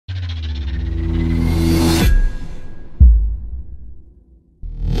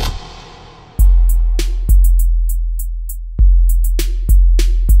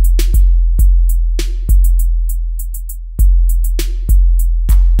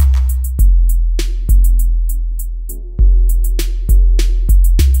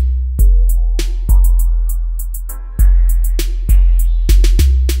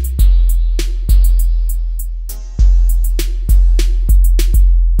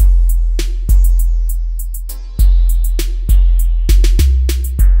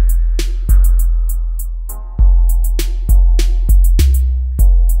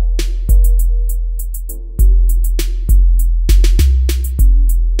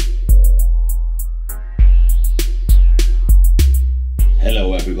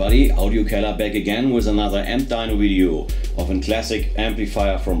everybody, Audiokeller back again with another amp dyno video of a classic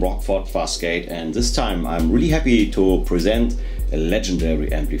amplifier from Rockford Fosgate, and this time I'm really happy to present a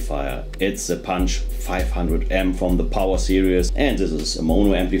legendary amplifier. It's a Punch 500M from the Power series, and this is a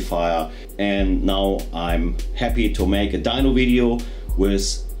mono amplifier. And now I'm happy to make a dyno video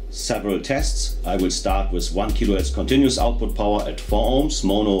with several tests. I will start with 1 kHz continuous output power at 4 ohms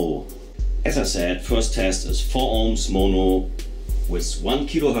mono. As I said, first test is 4 ohms mono with 1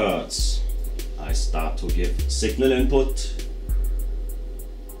 kHz. I start to give signal input.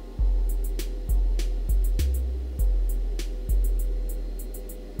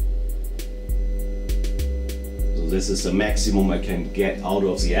 So this is the maximum I can get out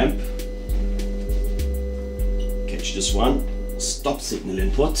of the amp. Catch this one. Stop signal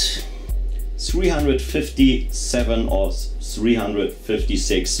input. 357 or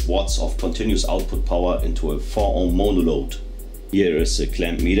 356 watts of continuous output power into a 4 ohm mono load. Here is the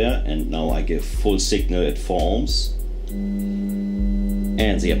clamp meter, and now I give full signal at 4 ohms.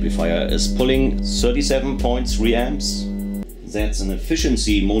 And the amplifier is pulling 37.3 amps. That's an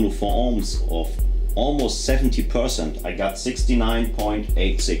efficiency mono 4 ohms of almost 70%. I got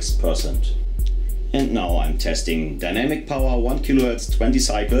 69.86%. And now I'm testing dynamic power 1 kHz 20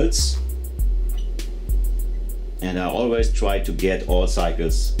 cycles. And I always try to get all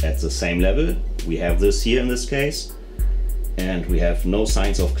cycles at the same level. We have this here in this case. And we have no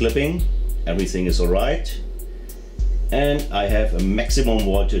signs of clipping. Everything is alright. And I have a maximum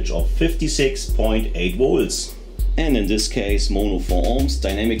voltage of 56.8 volts. And in this case, mono 4 ohms.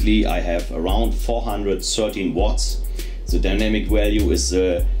 Dynamically, I have around 413 watts. The dynamic value is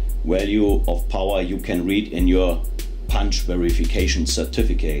the value of power you can read in your punch verification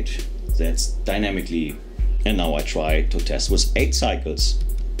certificate. That's dynamically. And now I try to test with 8 cycles.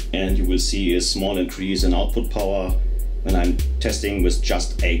 And you will see a small increase in output power when I'm testing with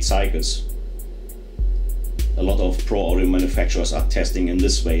just 8 cycles. A lot of pro audio manufacturers are testing in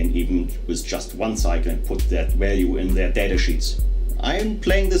this way, and even with just 1 cycle, and put that value in their data sheets. I am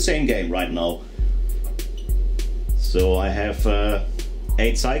playing the same game right now. So I have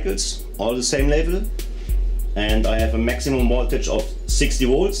 8 cycles, all the same level, and I have a maximum voltage of 60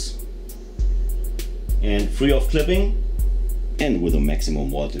 volts and free of clipping. And with a maximum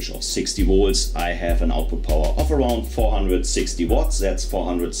voltage of 60 volts, I have an output power of around 460 watts. That's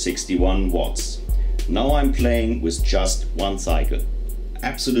 461 watts. Now I'm playing with just 1 cycle.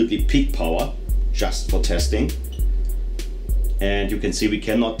 Absolutely peak power, just for testing. And you can see we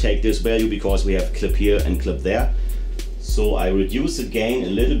cannot take this value because we have clip here and clip there. So I reduce the gain a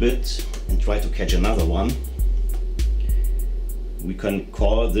little bit and try to catch another one. We can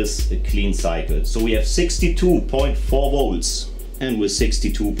call this a clean cycle. So we have 62.4 volts. And with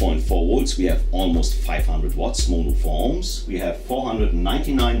 62.4 volts, we have almost 500 watts, mono 4 ohms. We have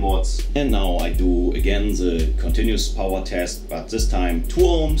 499 watts. And now I do again the continuous power test, but this time 2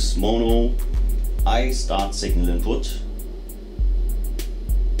 ohms, mono. I start signal input.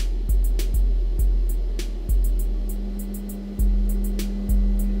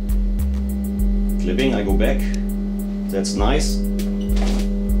 Clipping, I go back. That's nice.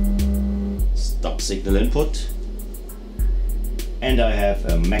 Stop signal input. And I have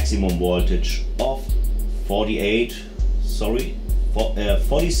a maximum voltage of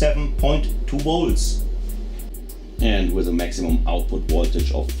 47.2 volts. And with a maximum output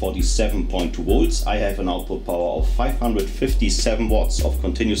voltage of 47.2 volts, I have an output power of 557 watts of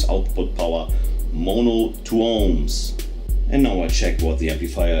continuous output power, mono 2 ohms. And now I check what the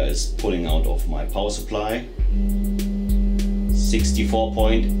amplifier is pulling out of my power supply.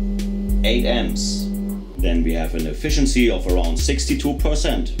 64.8 amps. Then we have an efficiency of around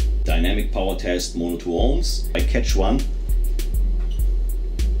 62%. Dynamic power test, mono 2 ohms. I catch one.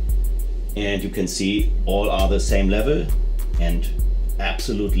 And you can see all are the same level and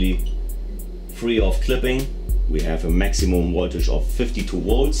absolutely free of clipping. We have a maximum voltage of 52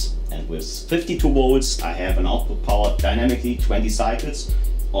 volts. And with 52 volts, I have an output power dynamically 20 cycles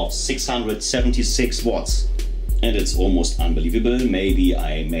of 676 watts. And it's almost unbelievable. Maybe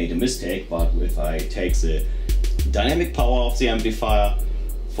I made a mistake, but if I take the dynamic power of the amplifier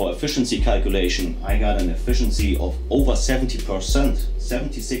for efficiency calculation, I got an efficiency of over 70%,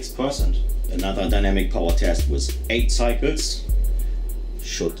 76%. Another dynamic power test with 8 cycles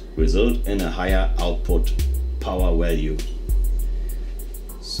should result in a higher output power value.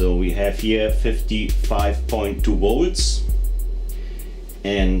 So we have here 55.2 volts,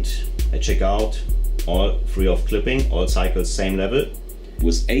 and I check out all free of clipping, all cycles same level.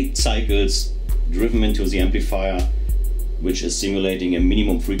 With 8 cycles driven into the amplifier, which is simulating a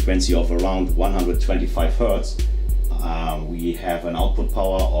minimum frequency of around 125 Hz, we have an output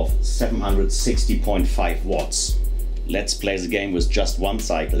power of 760.5 watts. Let's play the game with just one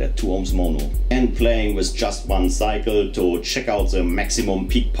cycle at 2 ohms mono. And playing with just one cycle to check out the maximum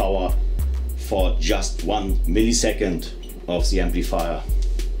peak power for just 1 millisecond of the amplifier.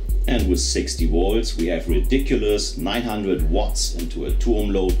 And with 60 volts we have ridiculous 900 watts into a 2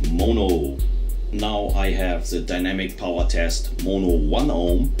 ohm load mono. Now I have the dynamic power test mono 1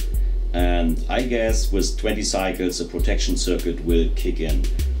 ohm, and I guess with 20 cycles the protection circuit will kick in.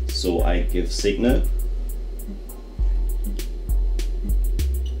 So I give signal,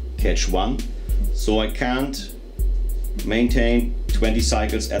 catch 1, so I can't maintain 20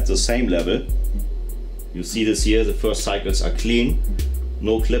 cycles at the same level. You see this here, the first cycles are clean,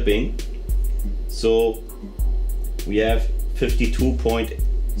 no clipping. So we have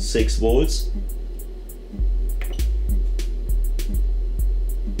 52.6 volts.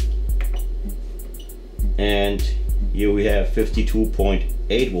 And here we have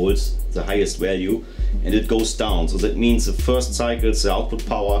 52.8 volts, the highest value, and it goes down. So that means the first cycles, the output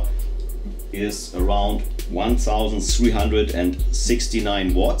power is around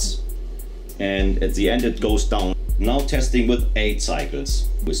 1369 watts, and at the end it goes down. Now testing with 8 cycles.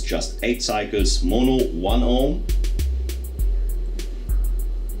 With just 8 cycles, mono 1 ohm.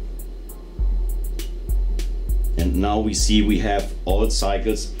 And now we see we have all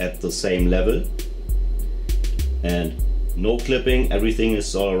cycles at the same level. And no clipping, everything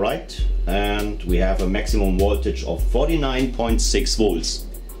is all right, and we have a maximum voltage of 49.6 volts.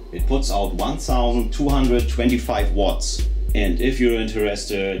 It puts out 1225 watts. And if you're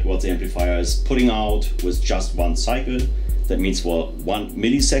interested what the amplifier is putting out with just one cycle, that means for 1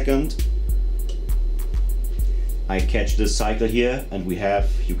 millisecond, I catch this cycle here and we have,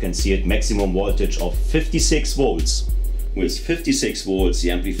 you can see it, maximum voltage of 56 volts. With 56 volts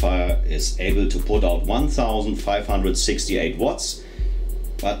the amplifier is able to put out 1568 watts,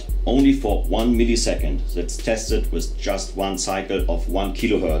 but only for 1 millisecond. That's tested with just one cycle of 1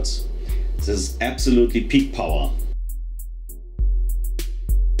 kilohertz. This is absolutely peak power.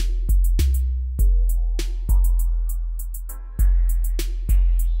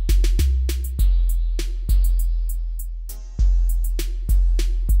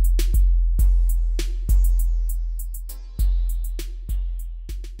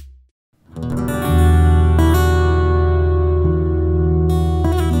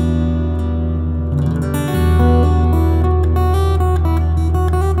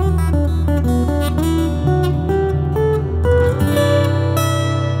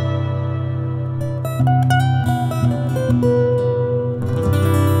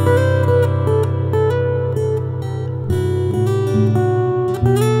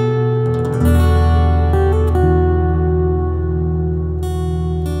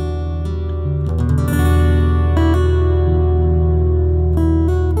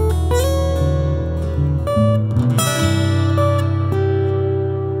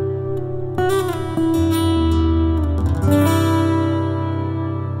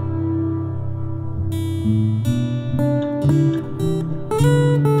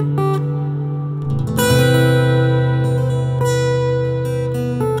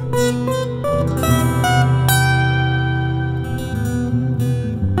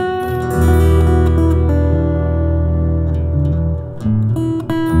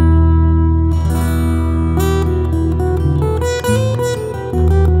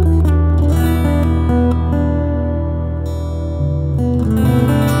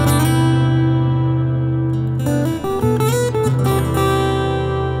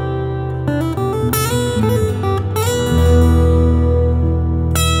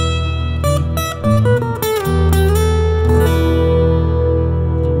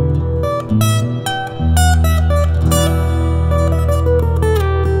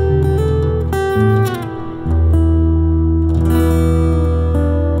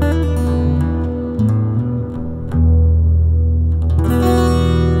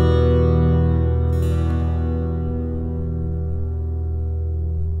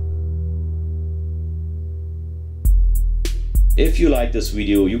 If you like this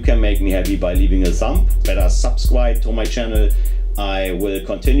video, you can make me happy by leaving a thumb. Better subscribe to my channel. I will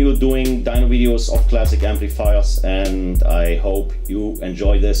continue doing dyno videos of classic amplifiers, and I hope you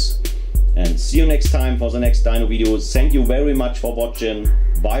enjoy this. And see you next time for the next dyno video. Thank you very much for watching.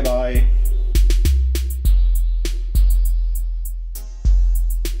 Bye bye.